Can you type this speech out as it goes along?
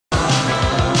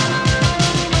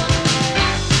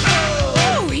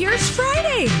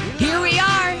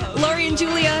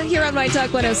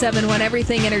Talk 1071,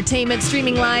 everything entertainment,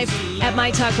 streaming live at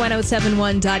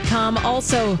mytalk1071.com.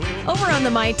 Also over on the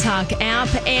My Talk app.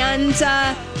 And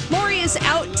Lori is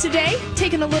out today,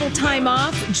 taking a little time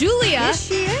off. Julia Yes,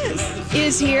 she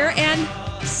is here. And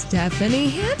Stephanie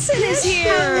Hansen is here.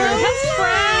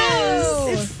 Hello.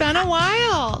 It's been a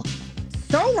while.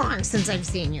 So long since I've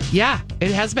seen you. Yeah,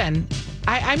 it has been.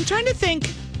 I'm trying to think.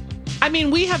 I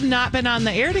mean, we have not been on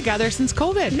the air together since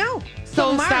COVID. No.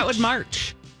 So that would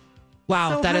March.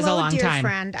 Wow, So that is a long dear time.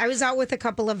 Friend. I was out with a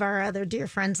couple of our other dear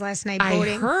friends last night I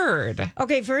boating. heard.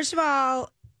 Okay, first of all,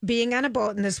 being on a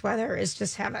boat in this weather is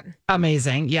just heaven.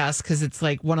 Amazing. Yes, because it's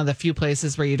like one of the few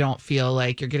places where you don't feel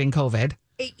like you're getting COVID.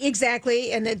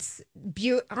 Exactly, and it's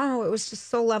beautiful. Oh, it was just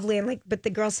so lovely, and but the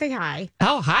girls say hi.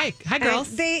 Oh, hi,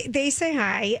 girls. They say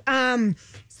hi.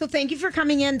 So thank you for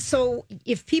coming in. So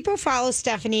if people follow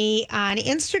Stephanie on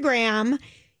Instagram,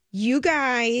 you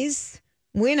guys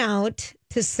went out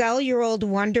to sell your old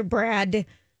Wonder Bread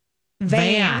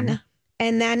van.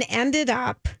 And then ended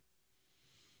up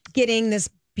getting this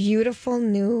beautiful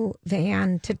new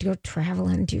van to go travel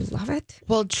in. Do you love it?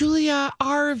 Well, Julia,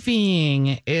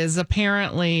 RVing is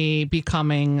apparently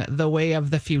becoming the way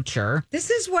of the future. This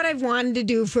is what I've wanted to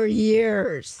do for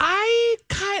years.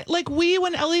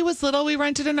 When Ellie was little, we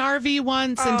rented an RV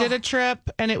once and did a trip,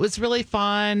 and it was really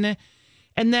fun.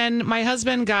 And then my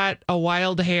husband got a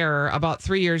wild hair about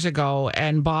 3 years ago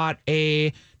and bought a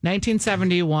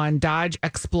 1971 Dodge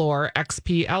Explorer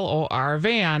XPLOR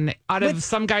van out of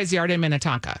some guy's yard in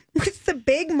Minnetonka. With the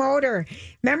big motor.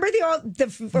 Remember the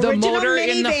original motor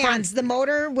in the minivans? front. The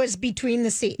motor was between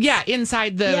the seats. Yeah,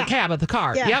 inside the cab of the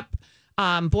car. Yeah.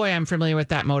 Yep. Boy, I'm familiar with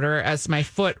that motor, as my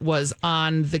foot was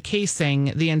on the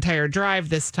casing the entire drive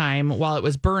this time while it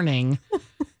was burning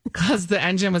because the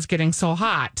engine was getting so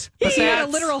hot. But you had a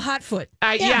literal hot foot.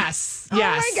 Yes. Oh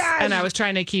my gosh. And I was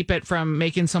trying to keep it from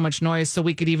making so much noise so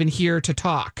we could even hear to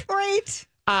talk. Great.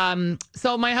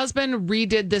 So my husband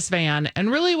redid this van, and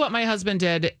really what my husband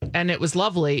did, and it was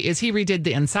lovely, is he redid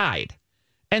the inside.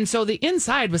 And so the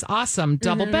inside was awesome.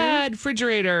 Double bed,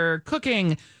 refrigerator,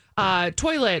 cooking,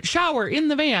 toilet, shower in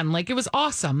the van. Like, it was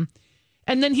awesome.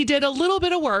 And then he did a little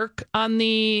bit of work on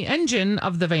the engine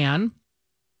of the van,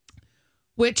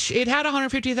 which it had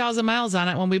 150,000 miles on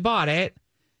it when we bought it.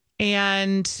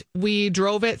 And we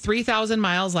drove it 3,000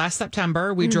 miles last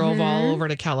September. We drove all over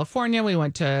to California. We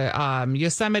went to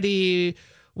Yosemite.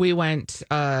 We went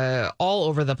all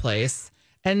over the place.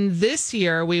 And this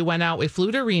year we went out, we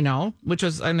flew to Reno, which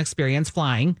was an experience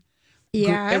flying.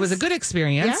 Yes. It was a good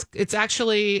experience. Yeah. It's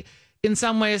actually, in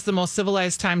some ways, the most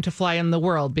civilized time to fly in the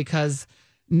world because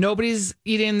nobody's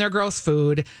eating their gross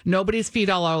food. Nobody's feet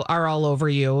are all over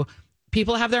you.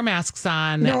 People have their masks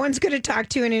on. No one's going to talk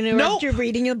to you and interrupt you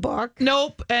reading a book.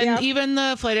 Nope. And even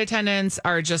the flight attendants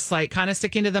are just like kind of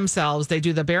sticking to themselves. They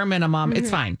do the bare minimum. It's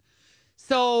fine.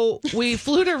 So we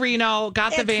flew to Reno,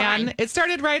 got the van. Fine. It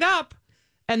started right up.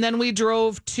 And then we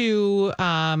drove to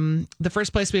the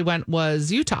first place we went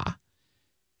was Utah.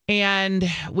 And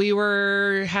we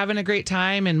were having a great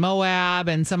time in Moab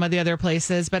and some of the other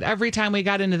places. But every time we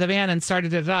got into the van and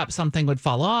started it up, something would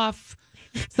fall off.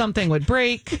 Something would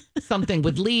break, something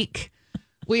would leak.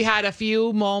 We had a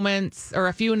few moments or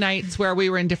a few nights where we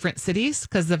were in different cities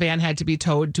because the van had to be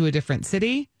towed to a different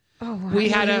city. Oh, wow. We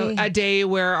had a day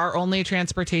where our only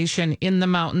transportation in the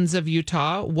mountains of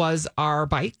Utah was our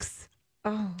bikes.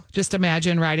 Oh. Just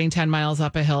imagine riding 10 miles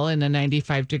up a hill in a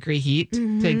 95-degree heat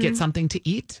to get something to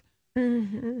eat.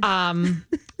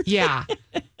 Yeah.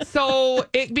 So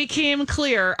it became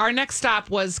clear. Our next stop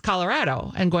was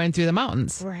Colorado and going through the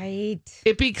mountains. Right.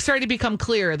 It started to become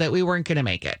clear that we weren't going to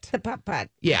make it. The putt-putt.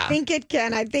 Yeah. I think it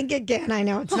can. I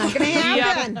know it's not going to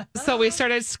happen. Yep. So we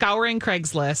started scouring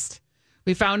Craigslist.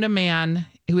 We found a man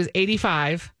who was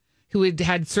 85 who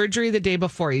had surgery the day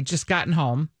before. He'd just gotten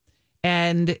home.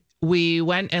 And we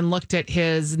went and looked at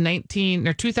his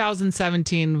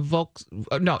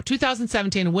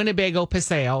 2017 Winnebago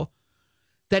Paseo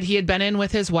that he had been in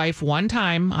with his wife one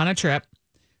time on a trip.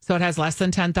 So it has less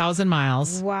than 10,000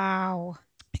 miles. Wow.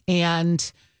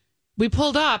 And we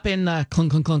pulled up in the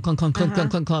clunk, clunk, clunk, clunk, clunk, clunk,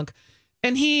 clunk, clunk, clunk.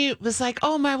 And he was like,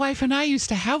 oh, my wife and I used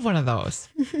to have one of those.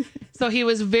 So he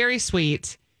was very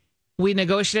sweet. We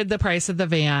negotiated the price of the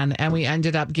van and we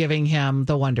ended up giving him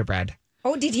the Wonder Bread.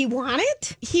 Oh, did he want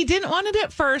it? He didn't want it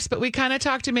at first, but we kind of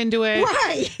talked him into it.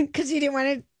 Why? Because he didn't want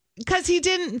it. Because he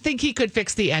didn't think he could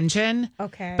fix the engine.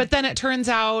 Okay. But then it turns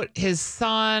out his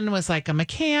son was like a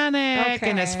mechanic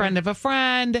and his friend of a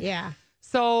friend. Yeah.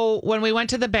 So when we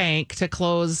went to the bank to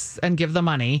close and give the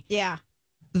money,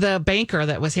 the banker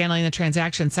that was handling the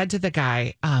transaction said to the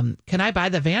guy, can I buy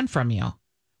the van from you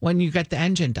when you get the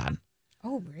engine done?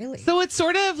 Oh, really? So it's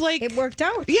sort of like It worked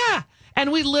out. Yeah.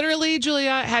 And we literally,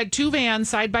 Julia, had 2 vans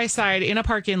side by side in a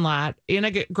parking lot in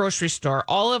a grocery store.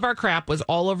 All of our crap was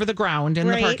all over the ground in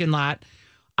the parking lot.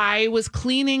 I was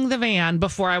cleaning the van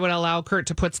before I would allow Kurt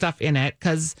to put stuff in it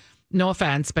because, no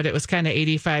offense, but it was kind of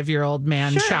 85-year-old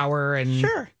man shower and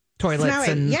toilets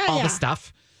and all the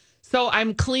stuff. So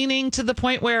I'm cleaning to the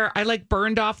point where I like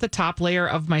burned off the top layer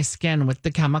of my skin with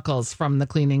the chemicals from the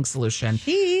cleaning solution.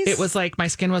 Jeez. It was like my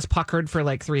skin was puckered for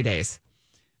like 3 days.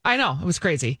 I know, it was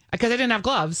crazy because I didn't have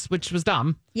gloves, which was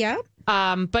dumb. Yeah.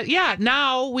 But yeah,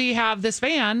 now we have this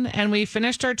van and we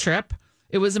finished our trip.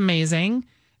 It was amazing.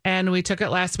 And we took it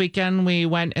last weekend. We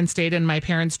went and stayed in my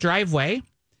parents' driveway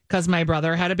because my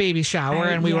brother had a baby shower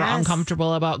and we were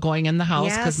uncomfortable about going in the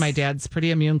house because my dad's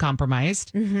pretty immune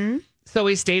compromised. Mm-hmm. So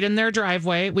we stayed in their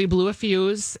driveway. We blew a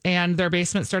fuse and their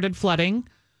basement started flooding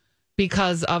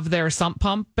because of their sump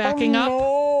pump backing up.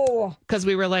 Because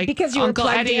we were like, because you Uncle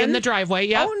were Eddie in the driveway.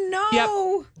 Yep. Oh,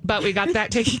 no. Yep. But we got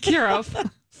that taken care of.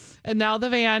 And now the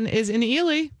van is in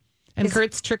Ely. And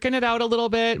Kurt's tricking it out a little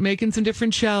bit, making some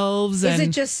different shelves. Is it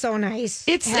just so nice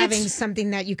having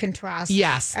something that you can trust?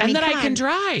 Yes. I mean, that I can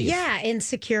drive. Yeah. And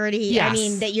security. Yes. I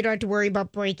mean, that you don't have to worry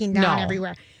about breaking down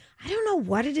everywhere. I don't know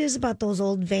what it is about those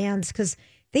old vans because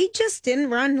they just didn't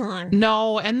run long.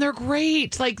 No, and they're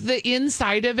great. Like the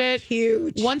inside of it.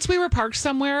 Huge. Once we were parked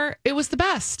somewhere, it was the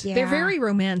best. Yeah. They're very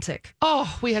romantic.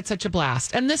 Oh, we had such a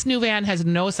blast. And this new van has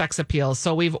no sex appeal.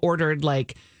 So we've ordered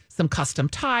like some custom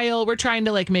tile. We're trying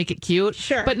to like make it cute.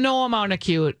 Sure. But no amount of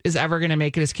cute is ever going to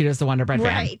make it as cute as the Wonder Bread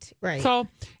van. Right. So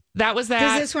that was that.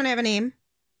 Does this one have a name?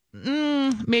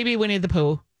 Maybe Winnie the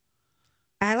Pooh.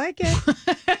 I like it.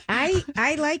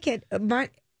 I like it. But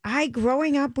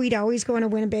growing up, we'd always go into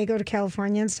Winnebago to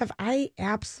California and stuff. I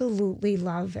absolutely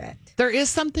love it. There is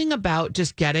something about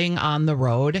just getting on the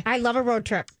road. I love a road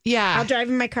trip. Yeah. I'll drive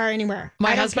in my car anywhere.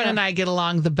 My husband and I get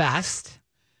along the best.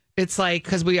 It's like,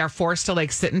 because we are forced to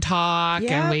like sit and talk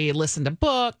and we listen to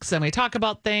books and we talk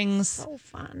about things. So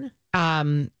fun.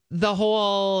 The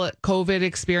whole COVID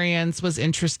experience was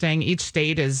interesting. Each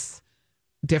state is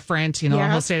different. You know, the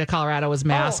whole state of Colorado was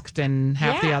masked and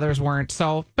half the others weren't.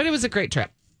 So, but it was a great trip.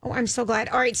 Oh, I'm so glad.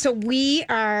 All right. So we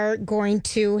are going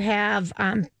to have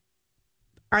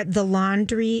the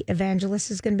laundry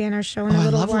evangelist is going to be on our show in a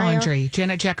little while. I love laundry.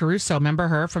 Janet Giacaruso. Remember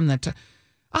her from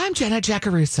I'm Janet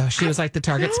Giacaruso. She was like the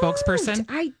Target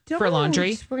spokesperson for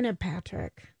laundry. We're going to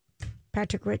have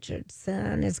Patrick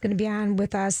Richardson is going to be on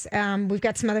with us. We've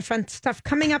got some other fun stuff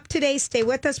coming up today. Stay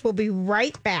with us. We'll be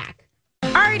right back.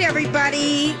 All right,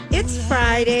 everybody. It's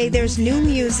Friday. There's new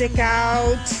music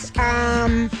out.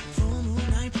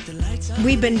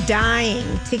 We've been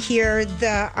dying to hear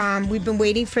we've been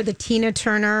waiting for the Tina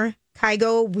Turner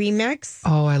Kygo remix.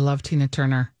 Oh, I love Tina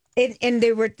Turner. And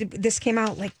this came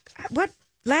out like,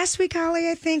 last week, Holly,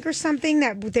 I think, or something,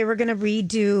 that they were going to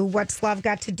redo What's Love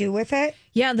Got to Do with It.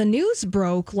 Yeah, the news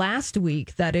broke last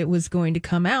week that it was going to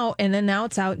come out, and then now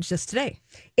it's out just today.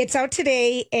 It's out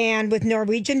today, and with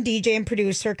Norwegian DJ and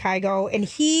producer Kygo, and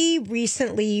he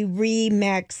recently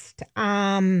remixed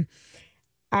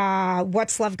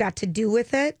What's Love Got to Do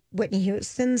with It, Whitney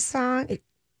Houston's song.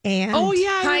 And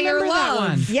I remember that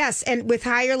one. Yes, and with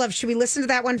Higher Love. Should we listen to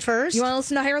that one first? You want to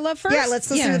listen to Higher Love first? Yeah, let's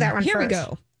listen to that one Here first. Here we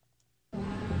go.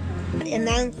 And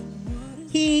then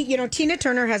Tina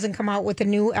Turner hasn't come out with a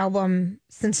new album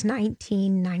since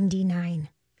 1999.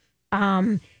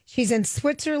 She's in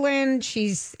Switzerland.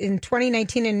 She's in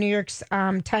 2019 in New York's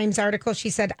Times article.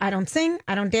 She said, I don't sing,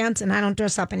 I don't dance, and I don't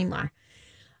dress up anymore.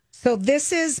 So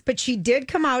but she did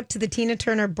come out to the Tina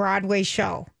Turner Broadway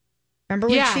show. Remember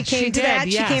when she came to that?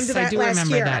 Yes, she came to that I do last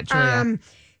remember year. that, Julia.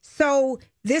 So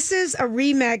this is a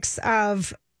remix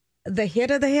of the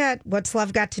hit of the hit, What's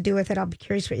Love Got to Do with It? I'll be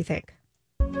curious what you think.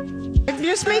 It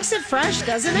just makes it fresh,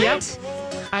 doesn't it? Yep.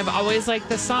 I've always liked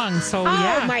the song, so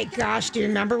Oh my gosh, do you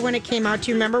remember when it came out?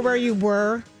 Do you remember where you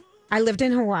were? I lived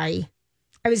in Hawaii.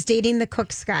 I was dating the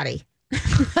cook, Scotty. Probably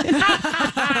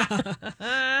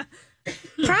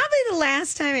the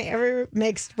last time I ever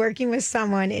mixed working with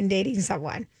someone and dating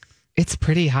someone. It's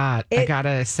pretty hot, I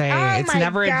gotta say. It's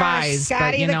never advised,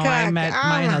 Scotty but I met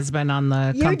my husband on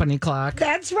the company clock.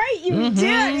 That's right, you did.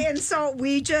 And so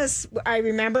I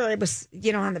remember it was,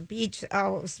 on the beach.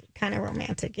 Oh, it was kind of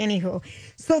romantic. Anywho,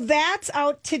 so that's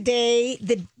out today.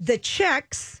 The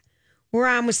Chicks were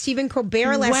on with Stephen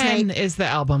Colbert last night. When is the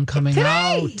album coming today.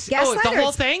 out? Gaslighters. The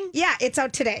whole thing? Yeah, it's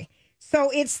out today. So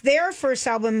it's their first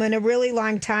album in a really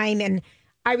long time, and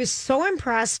I was so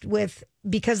impressed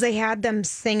because they had them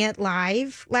sing it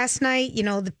live last night,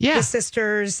 the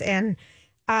sisters and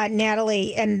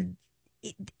Natalie. And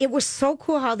it was so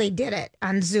cool how they did it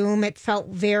on Zoom. It felt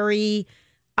very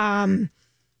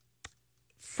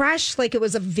fresh, like it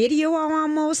was a video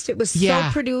almost. It was so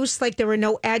produced, like there were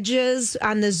no edges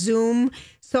on the Zoom.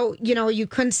 So, you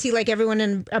couldn't see like everyone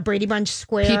in a Brady Bunch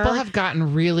square. People have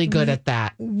gotten really good at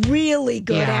that. Really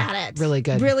good at it. Really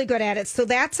good. Really good at it. So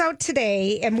that's out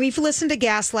today. And we've listened to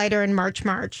Gaslighter and March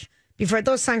before.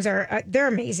 Those songs they're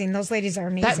amazing. Those ladies are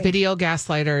amazing. That video,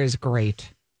 Gaslighter, is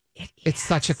great. It's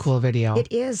such a cool video. It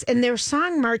is. And their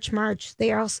song March,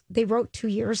 they wrote 2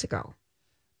 years ago.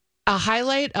 A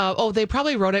highlight of, they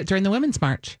probably wrote it during the Women's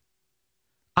March.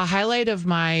 A highlight of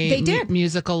my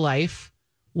musical life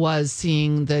was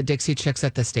seeing the Dixie Chicks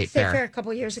at the State Fair a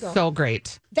couple years ago. So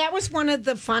great. That was one of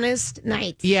the funnest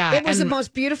nights. Yeah. It was the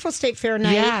most beautiful State Fair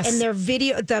night. Yes. And their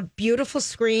video, the beautiful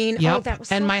screen. Yep. Oh, that was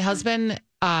so And my fun. husband,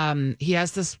 he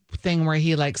has this thing where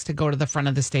he likes to go to the front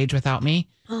of the stage without me.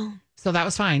 Oh. So that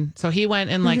was fine. So he went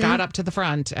and got up to the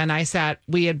front, and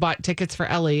we had bought tickets for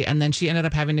Ellie, and then she ended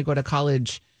up having to go to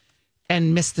college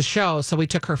and missed the show. So we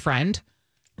took her friend,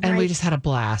 and we just had a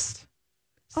blast.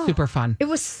 Super fun. It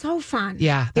was so fun.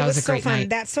 Yeah, that was a great so fun. night.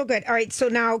 That's so good. All right, so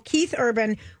now Keith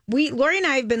Urban, Lori and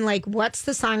I have been like, what's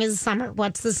the song of the summer?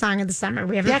 What's the song of the summer?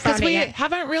 We haven't found it yet.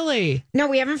 Haven't really. No,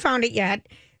 we haven't found it yet.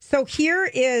 So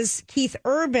here is Keith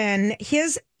Urban.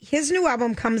 His new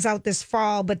album comes out this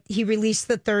fall, but he released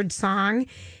the third song.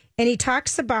 And he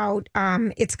talks about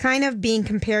it's kind of being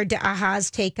compared to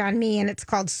Aha's Take on Me, and it's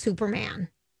called Superman.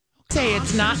 Say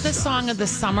it's not the song of the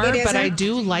summer, but I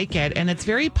do like it, and it's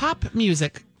very pop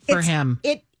music for him.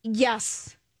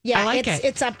 Yes. Yeah, I like it.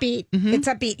 It's upbeat. Mm-hmm. It's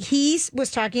upbeat. He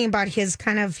was talking about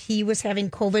he was having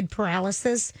COVID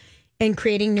paralysis and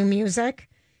creating new music.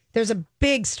 There's a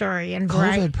big story in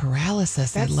COVID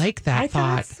paralysis. I like that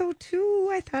thought. I thought so too.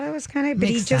 I thought it was kind of, but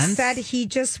he just said he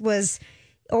just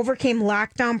overcame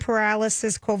lockdown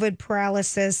paralysis, COVID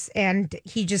paralysis, and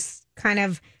he just kind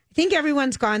of, I think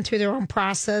everyone's gone through their own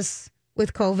process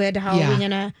with COVID. How are we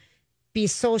going to be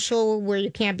social where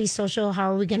you can't be social?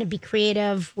 How are we going to be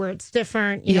creative where it's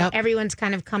different? You know, everyone's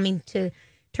kind of coming to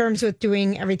terms with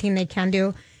doing everything they can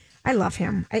do. I love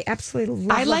him. I absolutely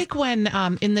love him. I like when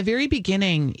in the very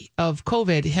beginning of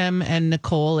COVID, him and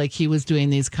Nicole, like he was doing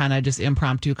these kind of just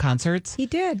impromptu concerts. He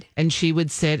did. And she would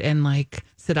sit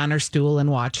on her stool and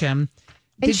watch him.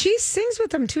 And she sings with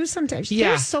them too sometimes.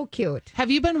 They're so cute. Have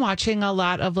you been watching a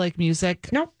lot of music?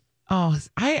 Nope. Oh,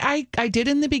 I did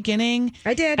in the beginning.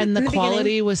 I did. And the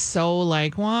quality was so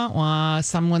wah, wah.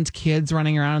 Someone's kids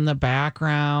running around in the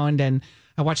background. And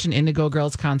I watched an Indigo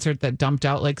Girls concert that dumped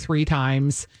out 3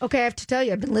 times. Okay, I have to tell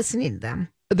you, I've been listening to them.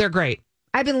 They're great.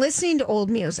 I've been listening to old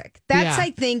music. That's,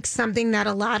 I think, something that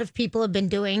a lot of people have been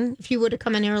doing. If you would have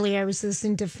come in earlier, I was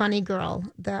listening to Funny Girl,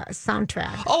 the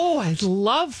soundtrack. Oh, I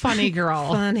love Funny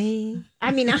Girl. Funny.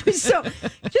 I mean, I was so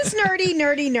just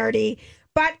nerdy.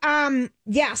 But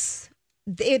yes,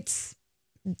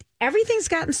 everything's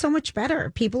gotten so much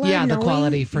better. People are the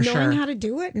quality for knowing how to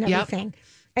do it and everything.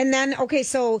 And then, okay,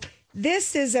 so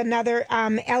this is another,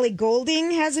 Ellie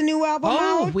Goulding has a new album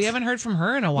out. We haven't heard from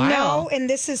her in a while. No, and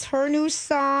this is her new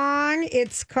song.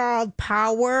 It's called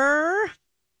Power.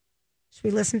 Should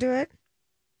we listen to it?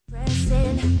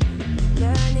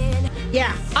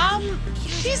 Yeah.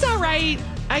 She's all right.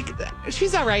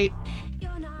 She's all right.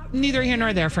 Neither here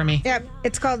nor there for me. Yeah,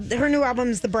 it's called, her new album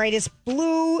is The Brightest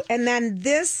Blue. And then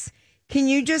this, can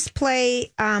you just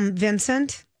play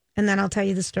Vincent? And then I'll tell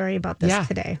you the story about this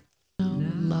today.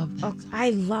 Love that. I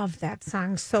love that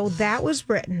song. So that was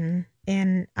written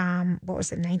in,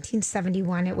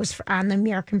 1971. It was on the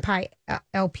American Pie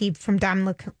LP from Don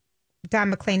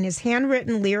McLean. His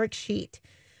handwritten lyric sheet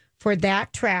for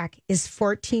that track is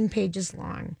 14 pages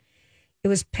long. It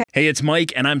was Hey, it's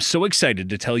Mike, and I'm so excited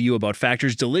to tell you about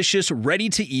Factor's delicious,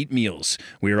 ready-to-eat meals.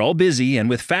 We are all busy, and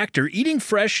with Factor, eating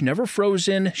fresh, never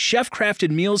frozen,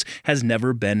 chef-crafted meals has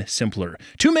never been simpler.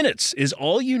 2 minutes is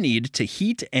all you need to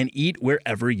heat and eat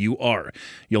wherever you are.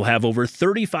 You'll have over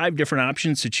 35 different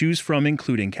options to choose from,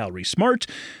 including Calorie Smart,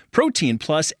 Protein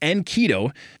Plus, and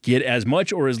Keto. Get as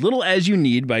much or as little as you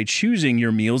need by choosing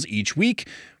your meals each week.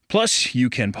 Plus, you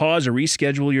can pause or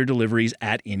reschedule your deliveries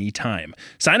at any time.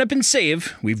 Sign up and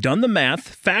save. We've done the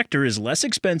math. Factor is less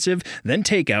expensive than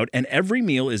takeout, and every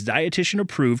meal is dietitian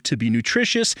approved to be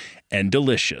nutritious and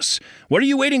delicious. What are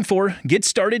you waiting for? Get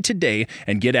started today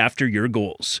and get after your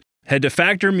goals. Head to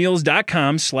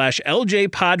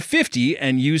factormeals.com/LJPod50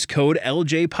 and use code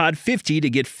LJPod50 to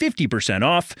get 50%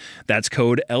 off. That's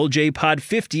code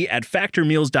LJPod50 at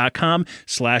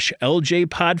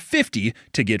factormeals.com/LJPod50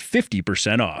 to get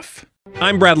 50% off.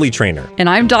 I'm Bradley Trainer. And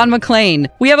I'm Don McClain.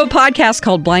 We have a podcast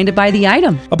called Blinded by the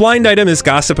Item. A blind item is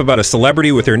gossip about a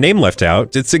celebrity with their name left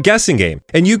out. It's a guessing game,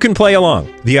 and you can play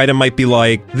along. The item might be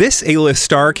like, this A-list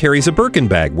star carries a Birkin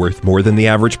bag worth more than the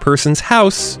average person's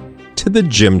house to the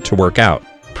gym to work out.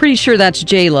 Pretty sure that's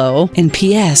J-Lo. And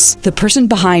P.S. the person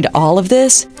behind all of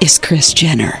this is Kris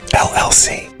Jenner,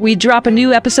 LLC. We drop a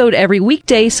new episode every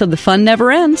weekday so the fun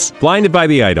never ends. Blinded by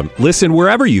the Item. Listen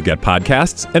wherever you get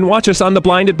podcasts and watch us on the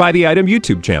Blinded by the Item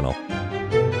YouTube channel.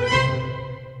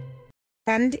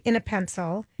 Pen in a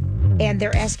pencil, and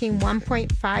they're asking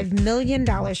 $1.5 million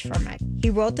from it. He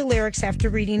wrote the lyrics after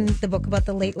reading the book about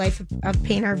the late life of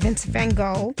painter Vincent van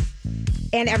Gogh.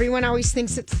 And everyone always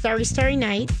thinks it's Starry, Starry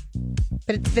Night,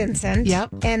 but it's Vincent. Yep.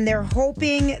 And they're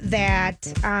hoping that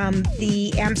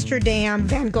the Amsterdam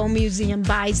Van Gogh Museum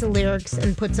buys the lyrics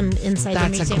and puts them inside the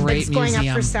museum. That's a great It's going up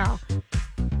museum. for sale.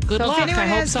 Good So if luck. anyone I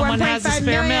hope has someone has a 1.5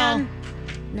 spare million,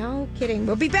 mill. No kidding.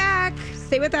 We'll be back.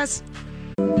 Stay with us.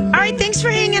 All right, thanks for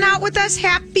hanging out with us.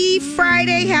 Happy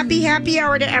Friday. Happy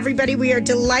hour to everybody. We are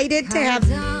delighted to have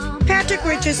Patrick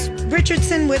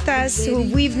Richardson with us, who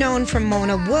we've known from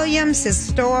Mona Williams, his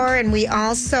store, and we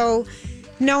also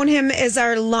known him as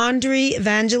our laundry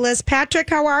evangelist. Patrick,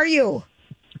 how are you?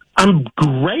 I'm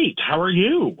great. How are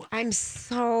you? It's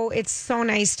so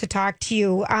nice to talk to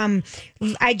you.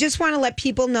 I just want to let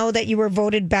people know that you were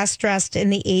voted best dressed in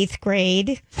the 8th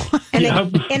grade and,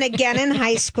 and again in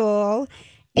high school.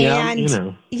 Yeah,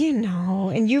 And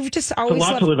and you've just It's a always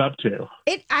lot loved to live up to.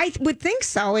 it. I would think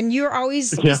so. And you're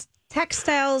always just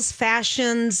textiles,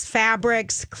 fashions,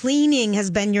 fabrics, cleaning has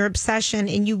been your obsession.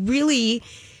 And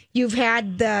you've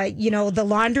had the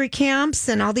laundry camps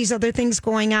and all these other things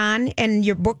going on. And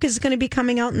your book is going to be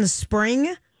coming out in the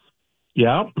spring.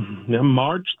 Yeah,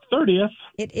 March 30th.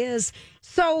 It is.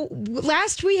 So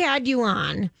last we had you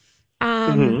on,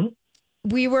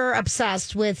 we were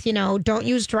obsessed with, don't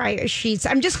use dryer sheets.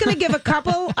 I'm just going to give a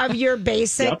couple of your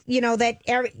basic,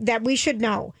 that we should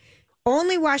know.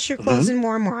 Only wash your clothes in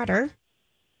warm water.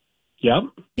 Yep.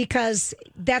 Because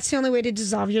that's the only way to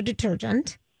dissolve your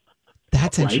detergent.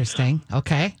 That's interesting.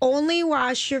 Okay. Only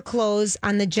wash your clothes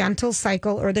on the gentle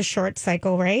cycle or the short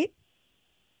cycle, right?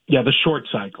 Yeah, the short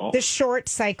cycle. The short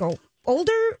cycle.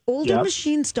 Older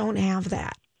machines don't have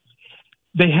that.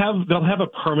 They'll have a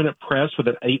permanent press with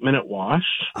an 8-minute wash.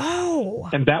 Oh.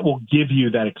 And that will give you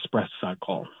that express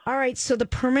cycle. All right. So the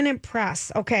permanent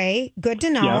press. Okay. Good to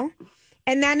know. Yep.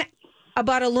 And then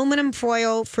about aluminum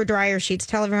foil for dryer sheets.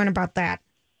 Tell everyone about that.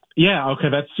 Yeah. Okay.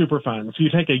 That's super fun. So you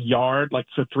take a yard,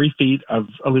 3 feet of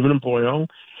aluminum foil,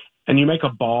 and you make a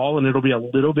ball, and it'll be a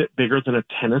little bit bigger than a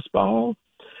tennis ball.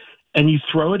 And you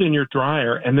throw it in your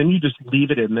dryer, and then you just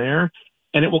leave it in there.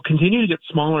 And it will continue to get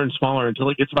smaller and smaller until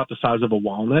it gets about the size of a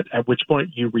walnut, at which point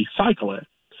you recycle it.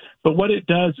 But what it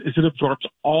does is it absorbs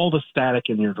all the static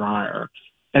in your dryer.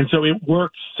 And so it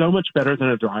works so much better than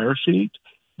a dryer sheet,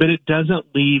 but it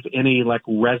doesn't leave any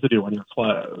residue on your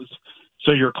clothes.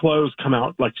 So your clothes come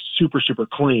out super, super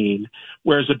clean,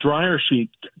 whereas a dryer sheet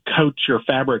coats your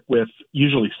fabric with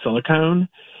usually silicone.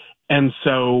 And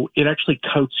so it actually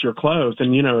coats your clothes.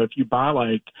 And, if you buy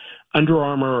Under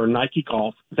Armour or Nike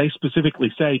Golf, they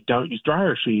specifically say don't use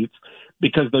dryer sheets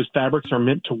because those fabrics are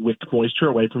meant to wick moisture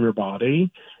away from your body.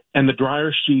 And the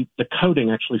dryer sheet, the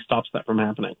coating actually stops that from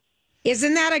happening.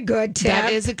 Isn't that a good tip?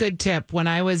 That is a good tip. When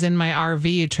I was in my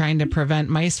RV trying to prevent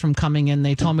mice from coming in,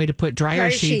 they told me to put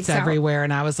dryer sheets everywhere.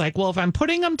 And I was like, well, if I'm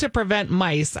putting them to prevent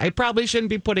mice, I probably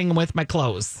shouldn't be putting them with my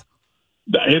clothes.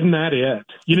 Isn't that it?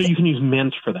 You can use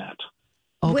mint for that.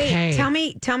 Okay.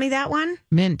 Wait, tell me that one.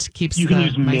 Mint keeps you can the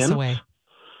use mice mint, away.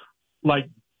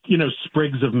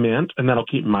 Sprigs of mint, and that'll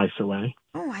keep mice away.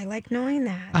 Oh, I like knowing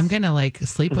that. I'm going to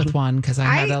sleep with one because I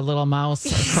had a little mouse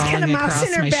crawling across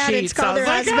in her my bed. sheets. It's called her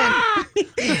husband.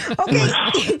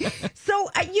 Okay. So,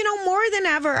 more than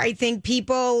ever, I think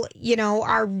people,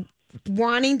 are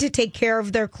wanting to take care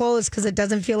of their clothes because it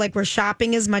doesn't feel like we're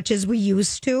shopping as much as we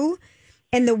used to.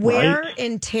 And the wear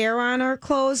and tear on our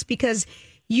clothes because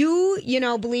you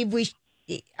believe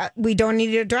we don't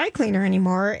need a dry cleaner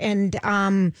anymore. And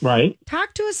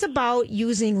talk to us about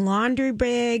using laundry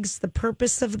bags, the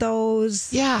purpose of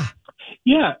those. Yeah.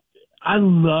 Yeah. I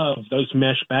love those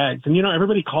mesh bags. And,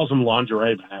 everybody calls them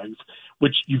lingerie bags,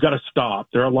 which you got to stop.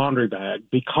 They're a laundry bag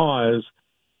because,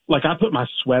 I put my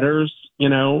sweaters,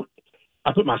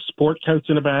 I put my sport coats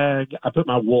in a bag. I put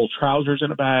my wool trousers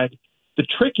in a bag. The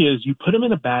trick is you put them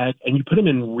in a bag and you put them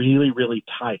in really, really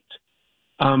tight.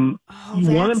 You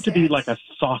want them to be like a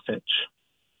sausage.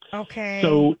 Okay.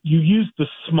 So you use the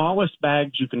smallest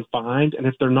bags you can find, and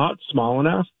if they're not small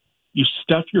enough, you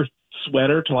stuff your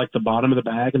sweater to the bottom of the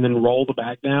bag and then roll the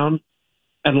bag down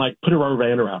and like put a rubber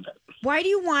band around it. Why do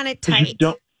you want it 'Cause tight?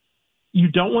 You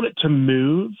don't want it to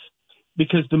move,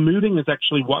 because the moving is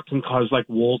actually what can cause like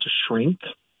wool to shrink,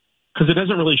 because it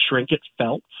doesn't really shrink, it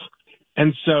felts.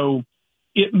 And so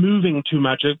it moving too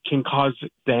much, it can cause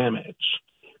damage.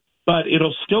 But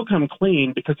it'll still come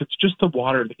clean because it's just the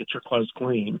water that gets your clothes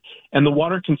clean. And the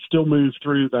water can still move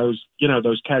through those,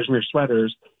 those cashmere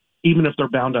sweaters, even if they're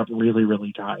bound up really,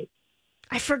 really tight.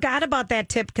 I forgot about that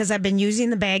tip because I've been using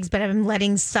the bags, but I've been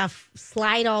letting stuff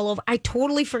slide all over. I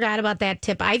totally forgot about that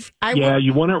tip.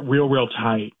 You want it real, real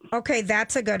tight. Okay,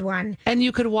 that's a good one. And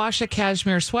you could wash a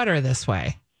cashmere sweater this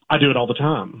way. I do it all the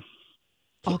time.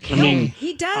 Okay. I mean,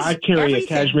 he does. I carry everything. a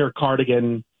cashmere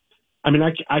cardigan. I mean,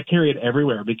 I carry it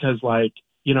everywhere because, like,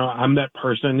 I'm that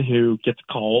person who gets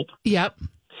cold. Yep.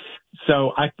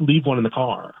 So I leave one in the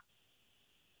car.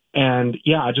 And,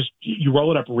 you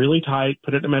roll it up really tight,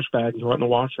 put it in a mesh bag, and throw it in the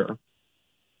washer.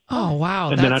 Oh,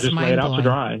 wow. And then I just lay it out to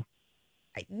dry.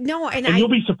 No, and you'll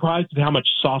be surprised at how much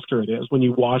softer it is when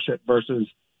you wash it versus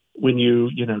when you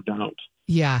don't.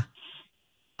 Yeah.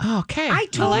 Okay. I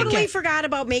totally forgot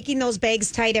about making those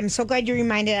bags tight. I'm so glad you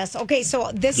reminded us. Okay,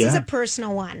 so this is a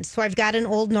personal one. So I've got an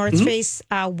old North Face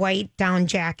white down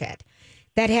jacket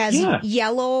that has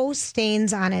yellow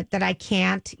stains on it that I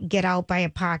can't get out by a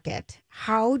pocket.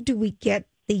 How do we get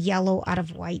the yellow out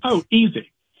of white? Oh,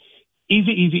 easy.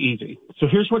 Easy. So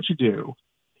here's what you do.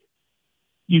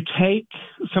 You take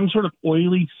some sort of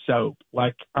oily soap,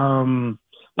 like some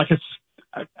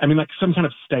kind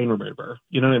of stain remover.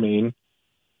 You know what I mean?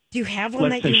 Do you have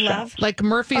one that you love? Like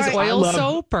Murphy's oil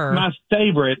soap? Or my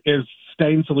favorite is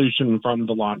Stain Solution from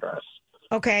the laundress.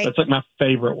 Okay. That's like my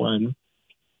favorite one.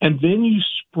 And then you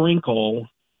sprinkle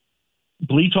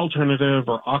bleach alternative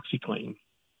or OxyClean,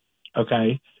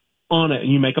 okay, on it,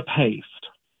 and you make a paste.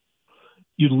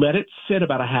 You let it sit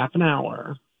about a half an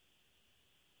hour,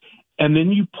 and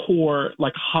then you pour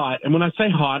like hot. And when I say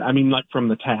hot, I mean like from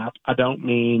the tap. I don't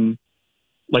mean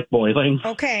like boiling.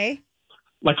 Okay.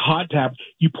 Like hot tap,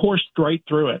 you pour straight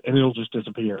through it and it'll just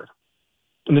disappear.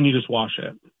 And then you just wash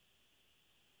it.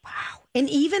 Wow. And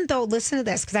even though, listen to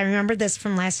this, because I remember this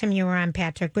from last time you were on,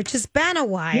 Patrick, which has been a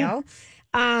while.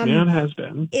 Yeah, it has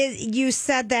been. You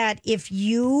said that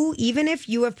even if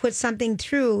you have put something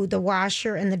through the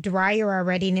washer and the dryer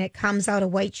already and it comes out a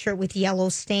white shirt with yellow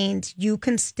stains, you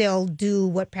can still do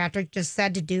what Patrick just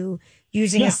said to do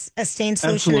using a stain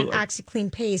solution and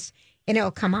OxyClean paste, and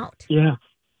it'll come out. Yeah.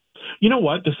 You know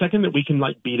what? The second that we can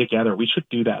be together, we should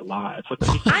do that live.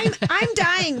 I'm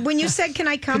dying. When you said, "Can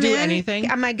I come in?" Anything?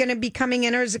 Am I going to be coming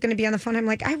in, or is it going to be on the phone? I'm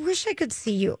like, I wish I could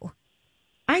see you.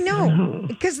 I know,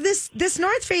 because this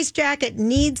North Face jacket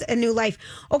needs a new life.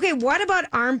 Okay, what about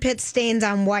armpit stains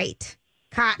on white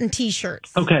cotton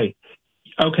T-shirts? Okay.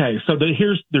 So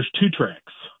there's two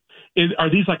tricks. Are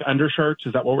these like undershirts?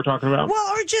 Is that what we're talking about?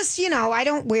 Well, or just, I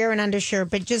don't wear an undershirt,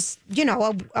 but just,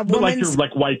 a woman's...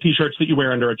 Like white T-shirts that you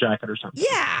wear under a jacket or something.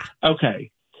 Yeah.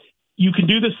 Okay. You can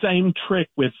do the same trick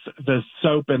with the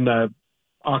soap and the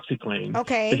OxyClean.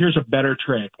 Okay. But here's a better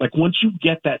trick. Like once you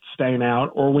get that stain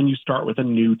out, or when you start with a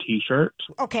new T-shirt.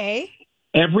 Okay.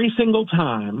 Every single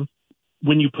time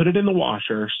when you put it in the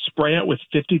washer, spray it with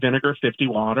 50 vinegar, 50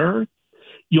 water.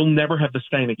 You'll never have the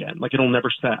stain again. Like it'll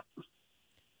never set.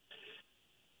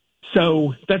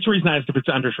 So that's the reason I asked if it's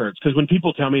undershirts, because when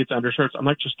people tell me it's undershirts, I'm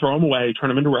like, just throw them away, turn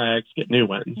them into rags, get new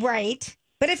ones. Right.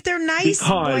 But if they're nice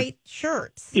white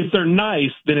shirts. If they're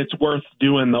nice, then it's worth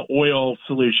doing the oil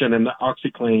solution and the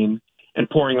OxyClean and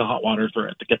pouring the hot water through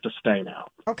it to get the stain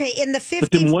out. Okay, in the 50...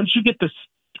 But then once you get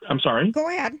I'm sorry? Go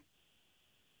ahead.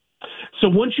 So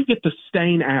once you get the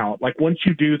stain out, like once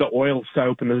you do the oil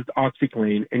soap and the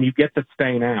OxyClean and you get the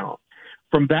stain out,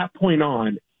 from that point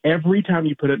on, every time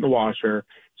you put it in the washer,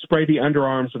 spray the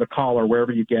underarms or the collar,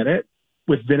 wherever you get it,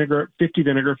 with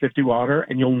 50 water,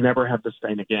 and you'll never have the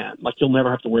stain again. Like you'll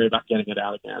never have to worry about getting it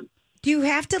out again. Do you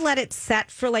have to let it set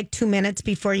for like 2 minutes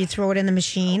before you throw it in the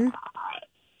machine?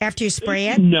 After you spray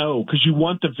it? No, because you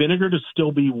want the vinegar to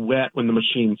still be wet when the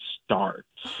machine starts.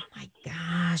 Oh my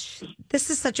gosh. This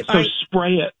is such a... So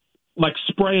spray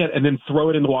it and then throw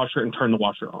it in the washer and turn the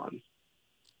washer on.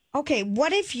 Okay,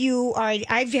 what if you are...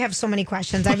 I have so many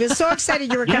questions. I was so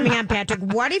excited you were coming on, Patrick.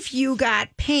 What if you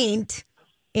got paint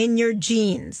in your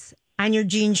jeans, on your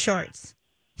jean shorts?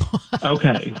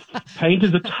 Okay. Paint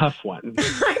is a tough one.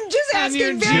 I'm just asking.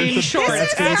 On your jean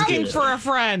shorts, asking for a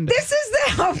friend. This is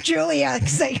the Help Julia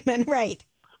segment, right?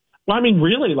 Well, I mean,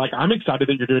 really, I'm excited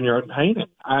that you're doing your own painting.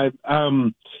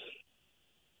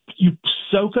 You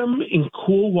soak them in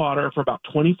cool water for about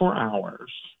 24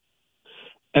 hours.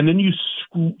 And then you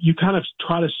kind of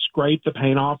try to scrape the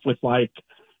paint off with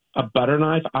a butter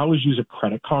knife, I always use a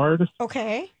credit card.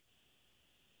 Okay.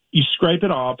 You scrape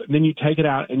it off, and then you take it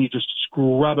out and you just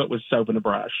scrub it with soap and a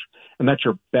brush. And that's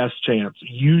your best chance.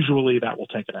 Usually that will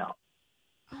take it out.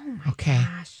 Okay.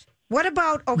 Gosh. What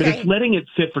about, But okay, it's letting it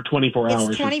sit for 24 hours. it's is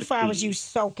the 24 key. hours, you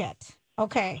soak it.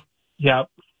 Okay. Yep.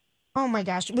 Oh my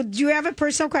gosh. Well, do you have a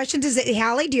personal question?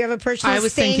 Hallie, do you have a personal I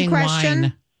was stain thinking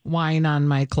question? wine on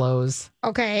my clothes,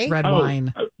 Okay. red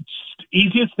wine.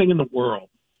 Easiest thing in the world.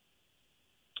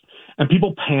 And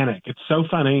people panic. It's so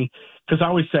funny because I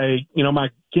always say, my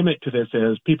gimmick to this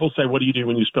is people say, what do you do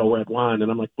when you spill red wine?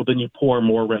 And I'm like, well, then you pour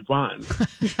more red wine.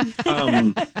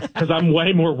 Because I'm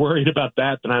way more worried about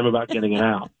that than I'm about getting it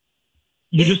out.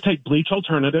 You just take bleach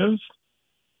alternatives,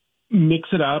 mix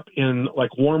it up in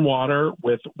like warm water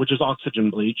which is oxygen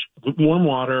bleach, with warm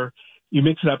water. You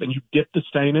mix it up and you dip the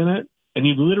stain in it, and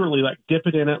you literally like dip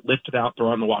it in it, lift it out,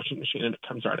 throw it in the washing machine, and it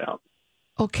comes right out.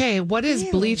 Okay. What is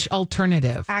Really? bleach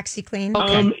alternative? OxyClean.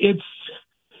 Okay.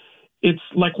 It's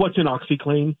like what's in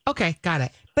OxyClean. Okay. Got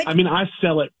it. I mean, I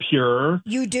sell it pure.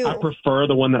 You do. I prefer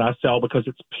the one that I sell because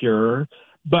it's pure,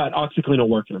 but OxyClean will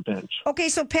work in a pinch. Okay,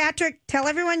 so Patrick, tell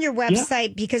everyone your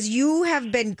website because you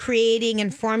have been creating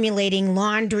and formulating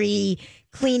laundry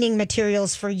cleaning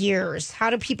materials for years. How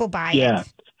do people buy Yeah.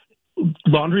 it?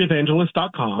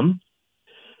 LaundryEvangelist.com.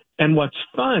 And what's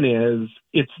fun is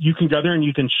you can go there and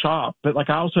you can shop, but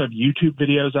like I also have YouTube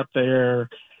videos up there,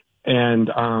 and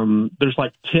there's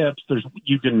like tips.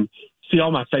 You can see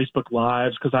all my Facebook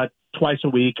lives because twice a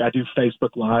week I do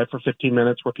Facebook Live for 15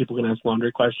 minutes where people can ask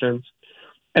laundry questions,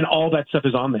 and all that stuff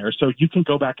is on there. So you can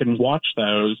go back and watch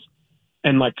those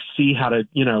and like see how to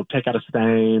take out a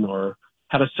stain or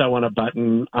how to sew on a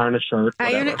button, iron a shirt,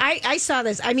 whatever. I saw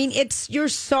this. I mean, you're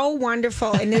so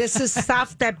wonderful, and this is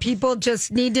stuff that people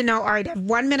just need to know. All right, I have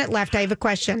 1 minute left. I have a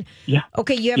question. Yeah.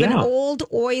 Okay, you have an old,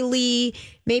 oily,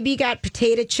 maybe you got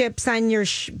potato chips on your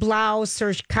blouse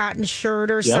or cotton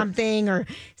shirt or something, or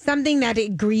something that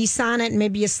had grease on it, and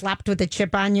maybe you slept with a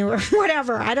chip on you or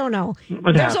whatever. I don't know.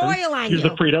 There's oil on Here's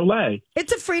you. a Frito-Lay.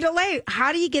 It's a Frito-Lay.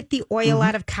 How do you get the oil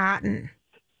out of cotton?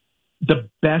 The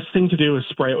best thing to do is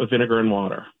spray it with vinegar and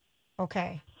water.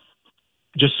 Okay.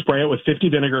 Just spray it with 50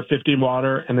 vinegar, 50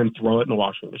 water, and then throw it in the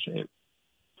washing machine.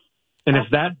 And if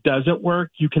that doesn't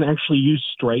work, you can actually use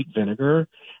straight vinegar.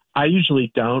 I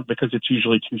usually don't because it's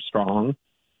usually too strong.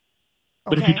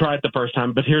 But if you try it the first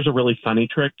time, but here's a really funny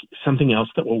trick. Something else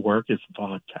that will work is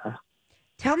vodka.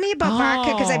 Tell me about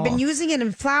vodka because I've been using it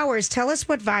in flowers. Tell us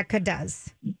what vodka does.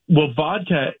 Well,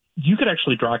 vodka, you could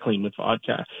actually dry clean with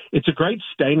vodka. It's a great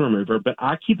stain remover, but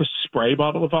I keep a spray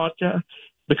bottle of vodka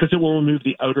because it will remove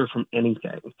the odor from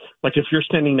anything. Like if you're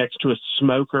standing next to a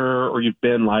smoker or you've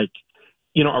been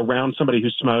around somebody who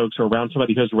smokes or around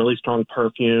somebody who has really strong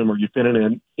perfume or you've been in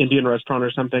an Indian restaurant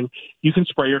or something, you can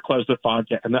spray your clothes with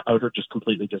vodka and the odor just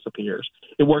completely disappears.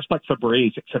 It works like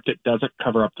Febreze, except it doesn't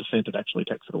cover up the scent. It actually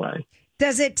takes it away.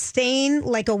 Does it stain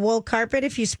like a wool carpet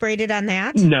if you sprayed it on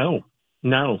that?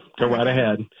 No, go right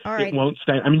ahead. All right. It won't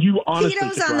stain. I mean, you honestly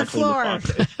Tito's could on dry the clean with floor.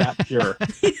 vodka. It's that pure.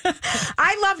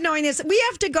 I love knowing this. We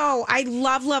have to go. I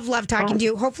love talking to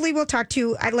you. Hopefully we'll talk to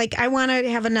you. I want to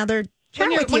have another chat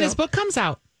with you. When his book comes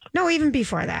out. No, even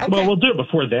before that. Well, we'll do it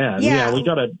before then. Yeah. We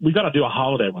gotta do a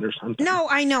holiday one or something. No,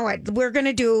 I know it. We're going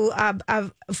to do a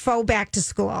faux back to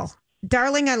school.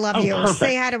 Darling, I love you. Perfect.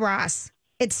 Say hi to Ross.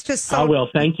 It's just so. I will.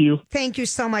 Thank you. Thank you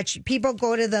so much. People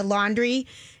go to the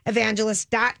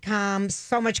laundryevangelist.com.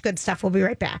 So much good stuff. We'll be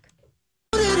right back.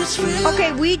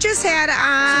 Okay, we just had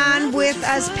on with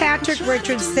us Patrick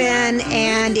Richardson,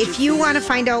 and if you want to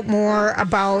find out more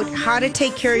about how to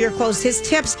take care of your clothes, his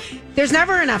tips, there's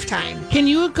never enough time. Can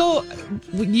you go?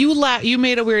 You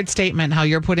made a weird statement how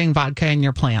you're putting vodka in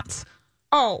your plants.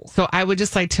 Oh, So I would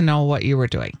just like to know what you were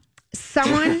doing.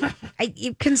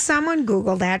 can someone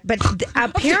Google that? But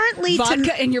apparently,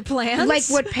 Vodka in your plants? like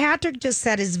what Patrick just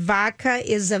said, is vodka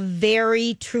is a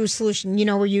very true solution.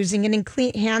 We're using it in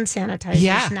clean hand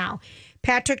sanitizers now.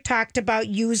 Patrick talked about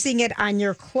using it on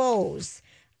your clothes.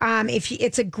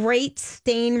 It's a great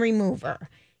stain remover.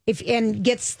 And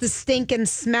gets the stink and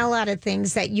smell out of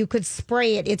things that you could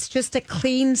spray it. It's just a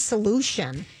clean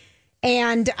solution.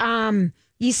 And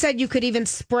you said you could even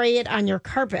spray it on your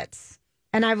carpets.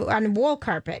 And on wool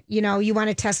carpet, you want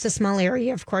to test a small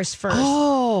area, of course, first.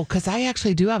 Oh, because I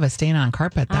actually do have a stain on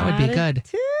carpet. That would be good.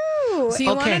 Too. So you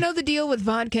want to know the deal with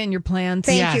vodka in your plants?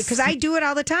 Thank you, because I do it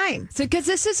all the time. So, because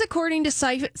this is according to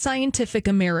Scientific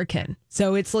American,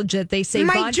 so it's legit. They say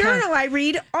My vodka. journal I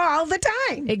read all the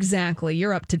time. Exactly,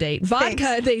 you're up to date. Vodka,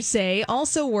 Thanks. they say,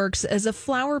 also works as a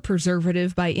flower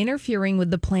preservative by interfering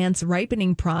with the plant's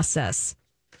ripening process.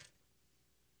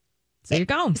 There you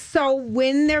go. So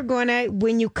when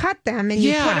you cut them and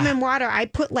you Yeah. put them in water, I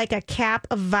put like a cap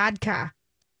of vodka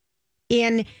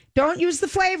in. Don't use the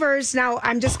flavors. Now,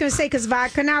 I'm just going to say, because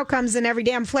vodka now comes in every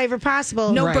damn flavor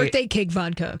possible. No Right. birthday cake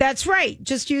vodka. That's right.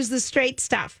 Just use the straight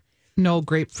stuff. No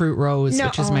grapefruit rose, No.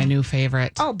 which is my new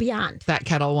favorite. Oh, beyond. That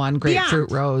Kettle One grapefruit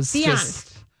Beyond. rose, Beyond. just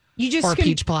You just or can,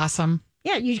 peach blossom.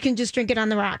 Yeah, you can just drink it on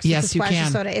the rocks. Yes, with a you splash of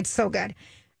can. soda. It's so good.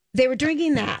 They were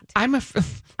drinking that.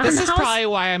 This is house- probably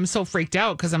why I'm so freaked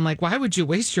out because I'm like, why would you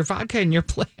waste your vodka in your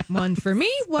plant? One for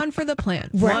me, one for the plant.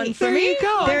 Right. One for There me, you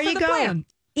go. one There for you the go. plant.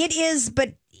 It is,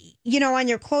 but on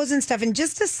your clothes and stuff. And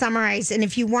just to summarize, and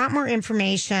if you want more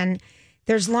information,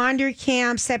 there's laundry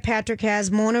camps that Patrick has.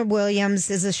 Mona Williams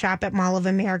is a shop at Mall of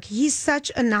America. He's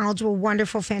such a knowledgeable,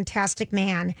 wonderful, fantastic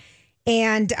man.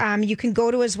 And you can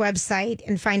go to his website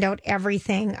and find out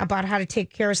everything about how to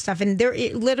take care of stuff. And there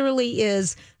it literally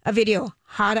is a video,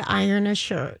 how to iron a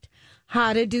shirt,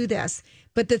 how to do this.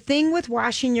 But the thing with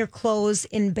washing your clothes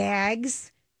in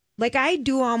bags, like I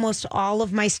do almost all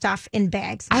of my stuff in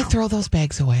bags now. I throw those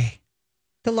bags away.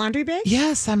 The laundry bag?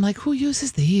 Yes, I'm like, who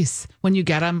uses these when you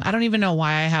get them? I don't even know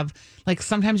why I have, like,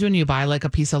 sometimes when you buy like a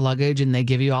piece of luggage and they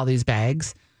give you all these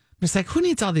bags, I'm just like, who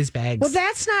needs all these bags? Well,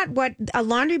 that's not what a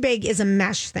laundry bag is. A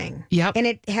mesh thing. Yep. And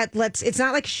it's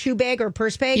not like a shoe bag or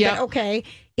purse bag, Yep. but okay,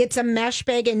 it's a mesh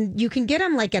bag, and you can get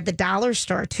them like at the dollar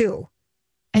store too.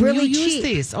 and really you use cheap.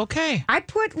 these. Okay. I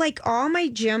put like all my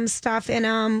gym stuff in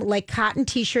them, like cotton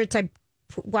t-shirts. I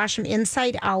wash them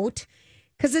inside out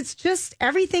because it's just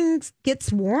everything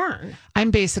gets worn. I'm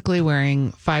basically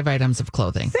wearing 5 items of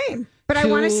clothing. Same, but I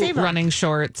want to 2 save them. running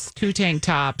shorts, 2 tank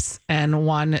tops, and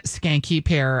 1 skanky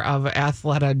pair of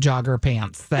Athleta jogger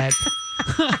pants that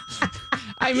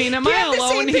I mean, am Do you I have the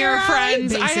alone same here, pair on?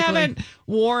 friends? I Basically. haven't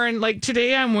worn, like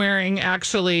today I'm wearing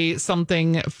actually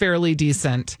something fairly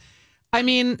decent. I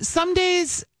mean, some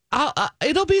days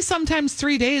it'll be sometimes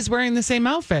 3 days wearing the same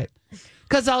outfit.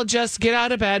 Because I'll just get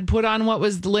out of bed, put on what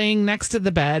was laying next to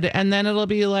the bed, and then it'll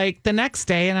be like the next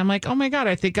day, and I'm like, oh my God,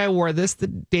 I think I wore this the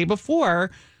day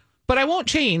before, but I won't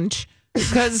change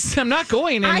because I'm not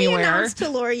going I anywhere. announced to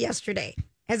Lori yesterday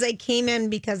as I came in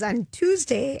because on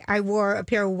Tuesday I wore a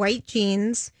pair of white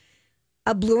jeans,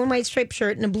 a blue and white striped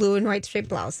shirt, and a blue and white striped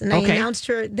blouse. And I Okay. announced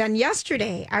her. Then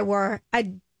yesterday I wore a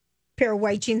pair of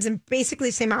white jeans and basically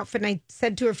the same outfit. And I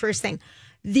said to her first thing,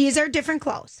 "These are different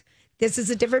clothes. This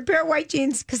is a different pair of white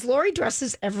jeans," because Lori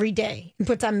dresses every day and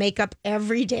puts on makeup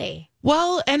every day.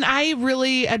 Well, and I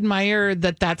really admire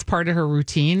that that's part of her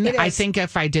routine. It I is. think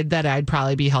if I did that, I'd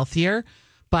probably be healthier,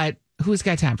 but who's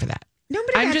got time for that?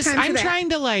 Nobody got time for I'm that. trying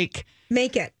to like,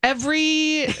 Make it.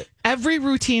 every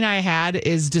routine I had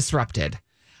is disrupted.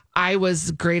 I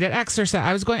was great at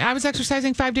exercise. I was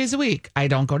exercising 5 days a week. I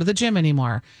don't go to the gym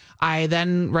anymore. I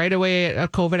then right away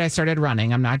at COVID, I started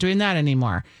running. I'm not doing that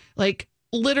anymore. Like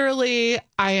literally,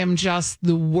 I am just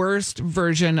the worst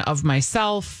version of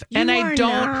myself. You and I are don't,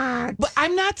 not. but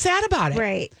I'm not sad about it.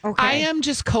 Right. Okay. I am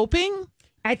just coping.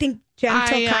 I think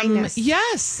gentle kindness.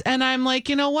 Yes. And I'm like,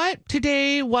 you know what?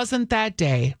 Today wasn't that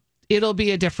day. It'll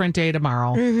be a different day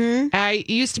tomorrow. Mm-hmm. I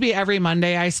used to be every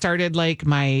Monday. I started like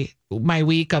my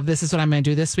week of this is what I'm going to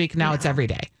do this week. Now it's every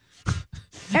day.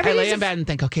 I lay in bed and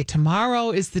think, okay,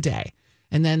 tomorrow is the day.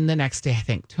 And then the next day I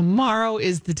think, tomorrow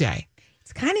is the day.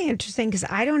 It's kind of interesting because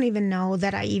I don't even know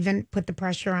that I even put the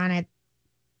pressure on it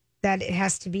that it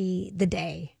has to be the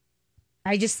day.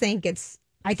 I just think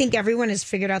I think everyone has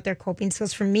figured out their coping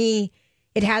skills. For me,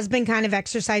 it has been kind of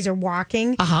exercise or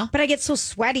walking, but I get so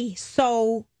sweaty,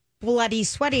 so bloody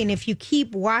sweaty. And if you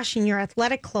keep washing your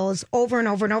athletic clothes over and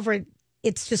over and over,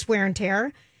 it's just wear and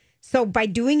tear. So by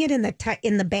doing it in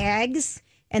the bags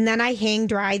and then I hang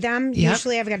dry them, Yep.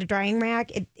 usually I've got a drying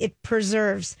rack, it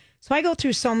preserves. So I go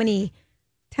through so many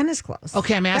tennis clothes.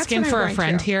 Okay, I'm That's asking what I'm for a going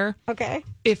friend through. here. Okay.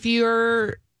 If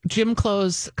your gym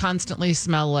clothes constantly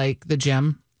smell like the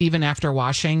gym, even after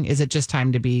washing, is it just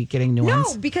time to be getting new No,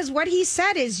 ones? because what he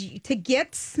said is to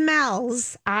get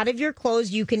smells out of your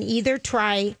clothes, you can either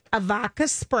try a vodka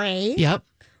spray Yep.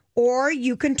 or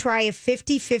you can try a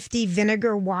 50-50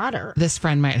 vinegar water. This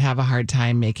friend might have a hard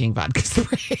time making vodka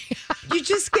spray. You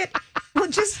just get,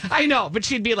 I know, but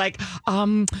she'd be like,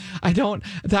 I don't,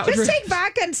 that would just take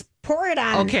vodka and pour it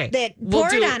on. Okay, Pour we'll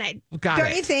it do- on it. got Don't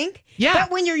it. you think? Yeah.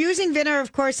 But when you're using vinegar,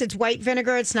 of course, it's white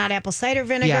vinegar. It's not apple cider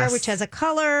vinegar, Yes. which has a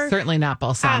color. certainly not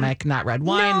balsamic, not red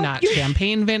wine, no, not you're-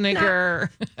 champagne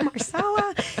vinegar.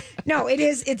 Marsala. No, it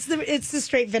is. It's the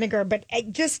straight vinegar. But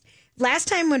last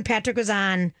time when Patrick was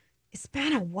on, it's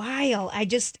been a while.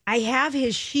 I have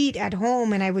his sheet at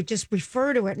home, and I would just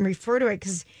refer to it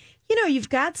because you've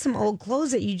got some old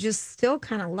clothes that you just still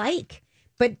kind of like.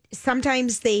 But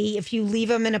sometimes if you leave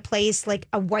them in a place, like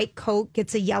a white coat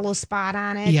gets a yellow spot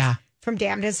on it. Yeah. From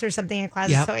dampness or something in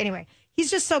closet. Yep. So anyway,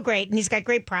 he's just so great and he's got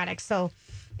great products. So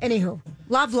anywho,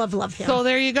 love him. So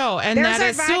there you go. And There's that our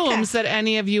assumes vodka. that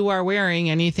any of you are wearing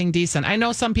anything decent. I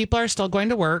know some people are still going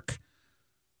to work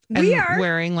and We are.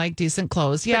 wearing like decent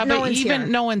clothes. Yeah, no but one's even here.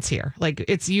 no one's here. Like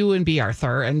it's you and B.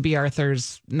 Arthur, and B.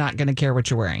 Arthur's not going to care what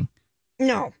you're wearing.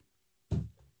 No.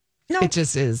 It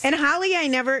just is. And Holly, I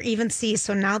never even see.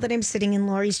 So now that I'm sitting in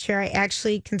Lori's chair, I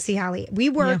actually can see Holly. We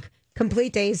work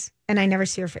complete days, and I never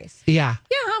see her face. Yeah.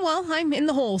 Yeah, well, I'm in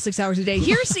the hole 6 hours a day.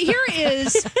 Here is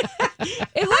it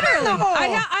literally. the hole.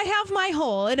 I have my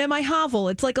hole and in my hovel.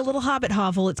 It's like a little hobbit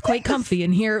hovel. It's quite comfy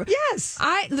in here. Yes.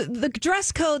 The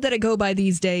dress code that I go by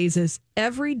these days is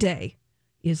every day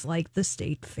is like the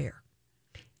state fair.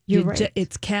 You're right.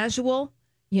 It's casual.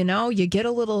 You know, you get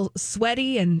a little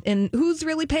sweaty, and who's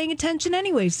really paying attention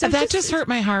anyway? So That just hurt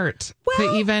my heart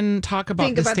to even talk about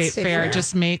think the about the state state fair. fair. It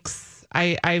just makes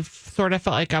I sort of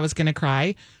felt like I was going to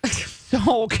cry.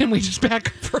 So can we just back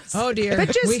up for a second? Oh dear.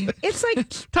 But it's like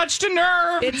Touched a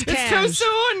nerve. It's too cash.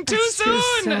 soon. Too it's soon. too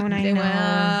soon. I know.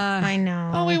 I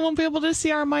know. Oh, we won't be able to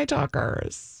see our My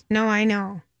Talkers. No, I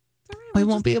know. We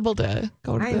won't be able to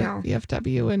go to I the know.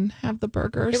 VFW and have the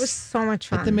burgers. It was so much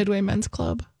fun. at the Midway Men's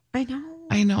Club. I know.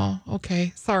 I know.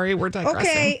 Okay. Sorry, we're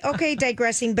digressing. Okay,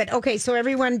 digressing. But okay, so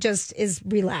everyone just is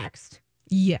relaxed.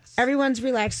 yes. Everyone's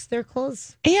relaxed. Their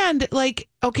clothes. And like,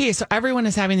 okay, so everyone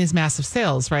is having these massive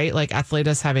sales, right? Like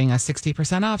Athleta's having a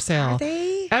 60% off sale. Are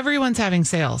they? Everyone's having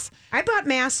sales. I bought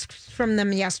masks from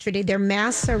them yesterday. Their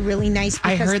masks are really nice.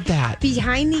 I because heard that.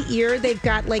 Behind the ear, they've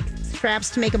got like straps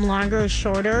to make them longer or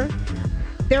shorter.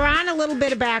 They're on a little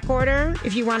bit of back order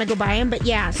if you want to go buy them. But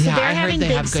yeah, so Yeah, they're I having heard they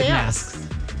big have good sales. masks.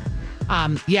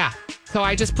 Yeah. So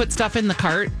I just put stuff in the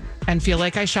cart and feel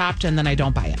like I shopped, and then I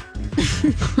don't buy it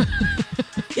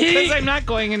because I'm not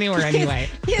going anywhere anyway.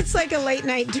 It's like a late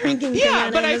night drinking thing. Yeah,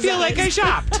 on but I feel Amazon. like I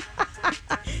shopped.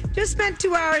 just spent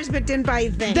 2 hours but didn't buy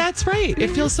a thing. That's right. It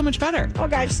feels so much better. Oh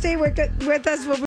gosh, stay with us. We'll